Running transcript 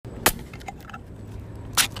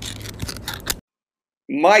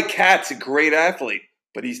My cat's a great athlete,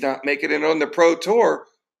 but he's not making it on the pro tour.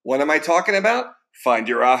 What am I talking about? Find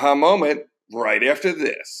your aha moment right after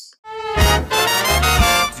this.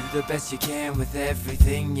 Do the best you can with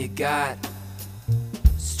everything you got.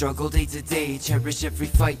 Struggle day to day, cherish every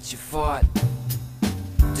fight you fought.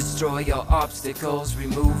 Destroy your obstacles,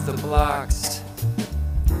 remove the blocks.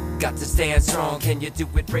 Got to stand strong, can you do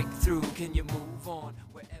it, break through, can you move on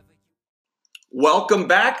wherever you... Welcome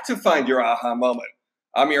back to Find Your Aha Moment.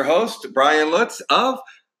 I'm your host, Brian Lutz of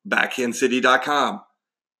BackhandCity.com.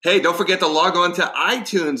 Hey, don't forget to log on to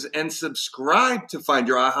iTunes and subscribe to Find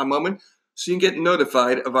Your Aha Moment so you can get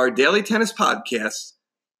notified of our daily tennis podcasts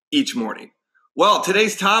each morning. Well,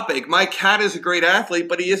 today's topic, my cat is a great athlete,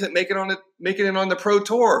 but he isn't making it on the pro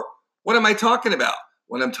tour. What am I talking about?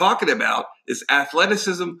 What I'm talking about is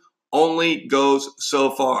athleticism only goes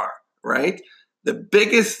so far, right? The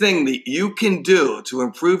biggest thing that you can do to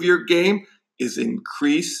improve your game is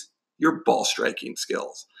increase your ball striking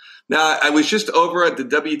skills. Now, I was just over at the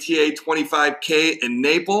WTA 25K in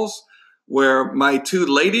Naples, where my two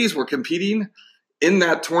ladies were competing in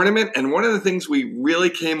that tournament. And one of the things we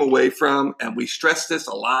really came away from, and we stressed this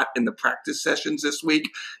a lot in the practice sessions this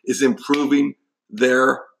week, is improving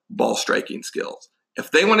their ball striking skills.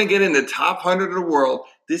 If they want to get in the top 100 of the world,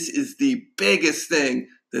 this is the biggest thing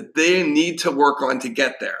that they need to work on to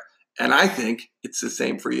get there. And I think it's the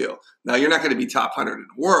same for you. Now, you're not going to be top 100 in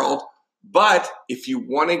the world, but if you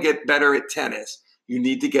want to get better at tennis, you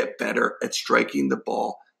need to get better at striking the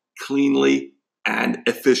ball cleanly and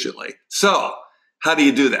efficiently. So, how do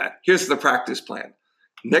you do that? Here's the practice plan.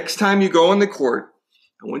 Next time you go on the court,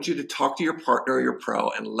 I want you to talk to your partner or your pro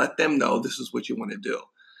and let them know this is what you want to do.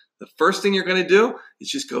 The first thing you're going to do is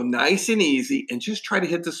just go nice and easy and just try to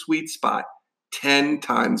hit the sweet spot 10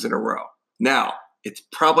 times in a row. Now, it's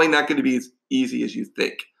probably not going to be as easy as you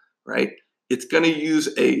think, right? We're going to use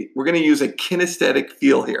a kinesthetic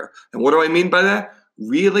feel here. And what do I mean by that?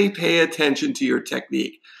 Really pay attention to your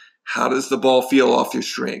technique. How does the ball feel off your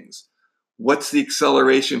strings? What's the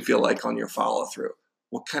acceleration feel like on your follow through?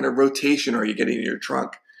 What kind of rotation are you getting in your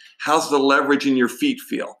trunk? How's the leverage in your feet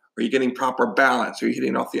feel? Are you getting proper balance? Are you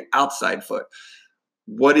hitting off the outside foot?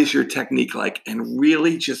 What is your technique like? And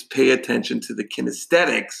really just pay attention to the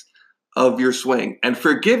kinesthetics of your swing. And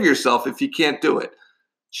forgive yourself if you can't do it.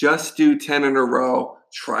 Just do 10 in a row.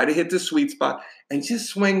 Try to hit the sweet spot and just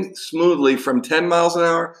swing smoothly from 10 miles an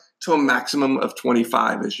hour to a maximum of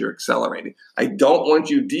 25 as you're accelerating. I don't want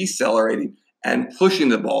you decelerating and pushing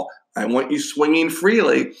the ball. I want you swinging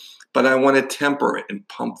freely, but I want to temper it and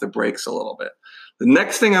pump the brakes a little bit. The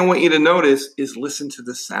next thing I want you to notice is listen to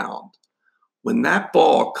the sound. When that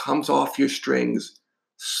ball comes off your strings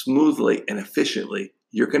smoothly and efficiently,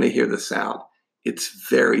 you're going to hear the sound. It's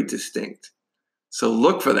very distinct. So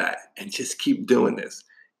look for that and just keep doing this.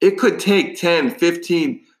 It could take 10,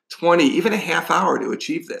 15, 20, even a half hour to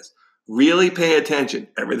achieve this. Really pay attention.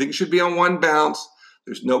 Everything should be on one bounce.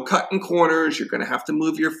 There's no cutting corners. You're going to have to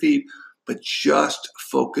move your feet, but just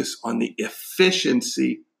focus on the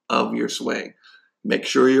efficiency of your swing. Make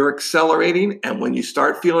sure you're accelerating, and when you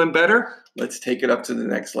start feeling better, let's take it up to the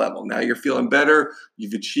next level. Now you're feeling better.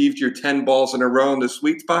 You've achieved your 10 balls in a row in the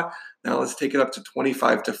sweet spot. Now let's take it up to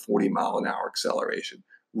 25 to 40 mile an hour acceleration.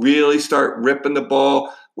 Really start ripping the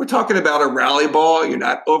ball. We're talking about a rally ball. You're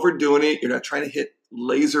not overdoing it. You're not trying to hit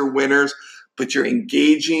laser winners, but you're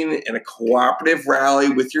engaging in a cooperative rally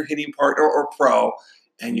with your hitting partner or pro,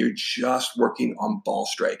 and you're just working on ball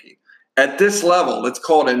striking. At this level, let's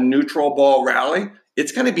call it a neutral ball rally.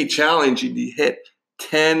 It's going to be challenging to hit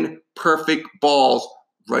 10 perfect balls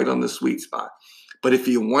right on the sweet spot. But if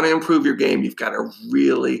you want to improve your game, you've got to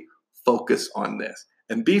really focus on this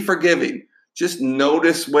and be forgiving. Just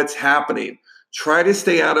notice what's happening. Try to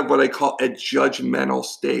stay out of what I call a judgmental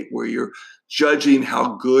state where you're judging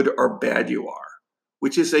how good or bad you are,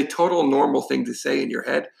 which is a total normal thing to say in your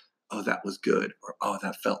head. Oh, that was good. Or, oh,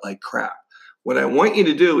 that felt like crap. What I want you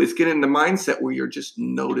to do is get in the mindset where you're just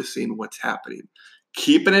noticing what's happening.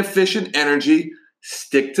 Keep an efficient energy.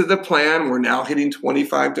 Stick to the plan. We're now hitting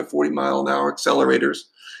 25 to 40 mile an hour accelerators.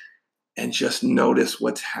 And just notice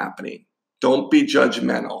what's happening. Don't be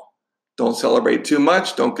judgmental. Don't celebrate too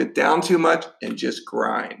much. Don't get down too much. And just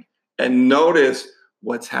grind. And notice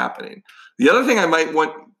what's happening. The other thing I might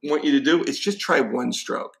want you to do is just try one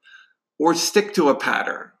stroke. Or stick to a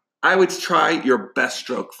pattern. I would try your best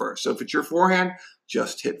stroke first. So if it's your forehand,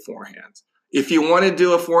 just hit forehands. If you want to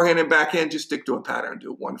do a forehand and backhand, just stick to a pattern.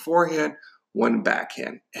 Do one forehand, one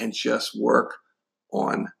backhand, and just work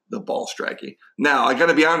on the ball striking. Now, I got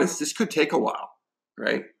to be honest, this could take a while,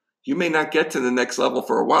 right? you may not get to the next level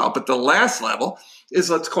for a while. But the last level is,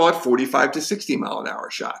 let's call it 45 to 60 mile an hour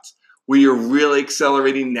shots, where you're really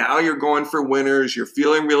accelerating. Now you're going for winners. You're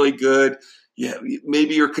feeling really good. Yeah,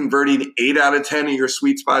 maybe you're converting 8 out of 10 of your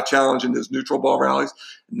sweet spot challenge in those neutral ball rallies.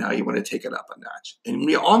 Now you want to take it up a notch. And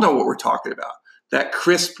we all know what we're talking about. That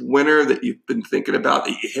crisp winner that you've been thinking about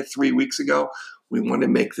that you hit 3 weeks ago, we want to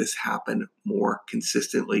make this happen more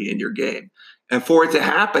consistently in your game. And for it to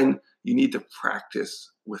happen, you need to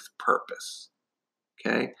practice with purpose,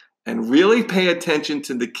 okay? And really pay attention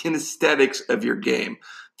to the kinesthetics of your game.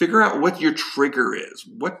 Figure out what your trigger is.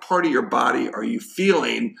 What part of your body are you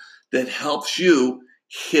feeling that helps you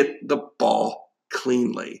hit the ball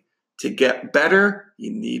cleanly? To get better,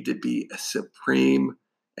 you need to be a supreme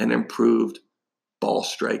and improved ball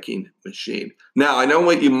striking machine. Now, I know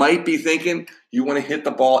what you might be thinking. You want to hit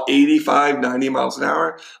the ball 85, 90 miles an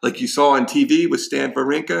hour, like you saw on TV with Stan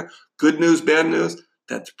Wawrinka. Good news, bad news,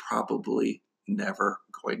 that's probably never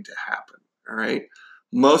going to happen, all right?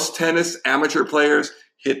 Most tennis amateur players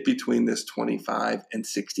hit between this 25 and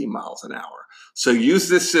 60 miles an hour. So use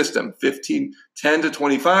this system, 10 to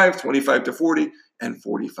 25, 25 to 40, and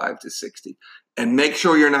 45 to 60. And make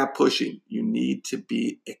sure you're not pushing. You need to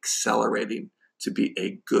be accelerating to be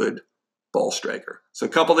a good ball striker. So a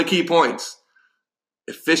couple of the key points: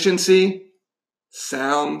 efficiency,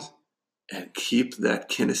 sound, and keep that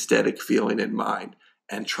kinesthetic feeling in mind.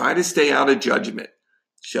 And try to stay out of judgment.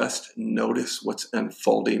 Just notice what's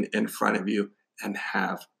unfolding in front of you and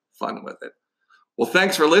have fun with it. Well,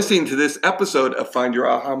 thanks for listening to this episode of Find Your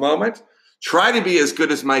Aha Moment. Try to be as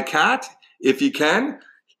good as my cat if you can.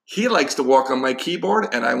 He likes to walk on my keyboard,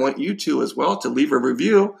 and I want you to as well, to leave a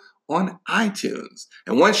review on iTunes.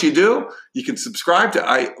 And once you do, you can subscribe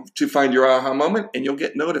to Find Your Aha Moment, and you'll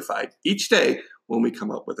get notified each day when we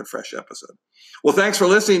come up with a fresh episode. Well, thanks for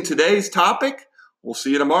listening to today's topic. We'll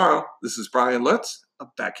see you tomorrow. This is Brian Lutz of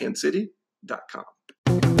BackhandCity.com.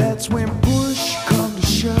 That's when push comes to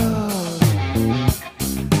shove.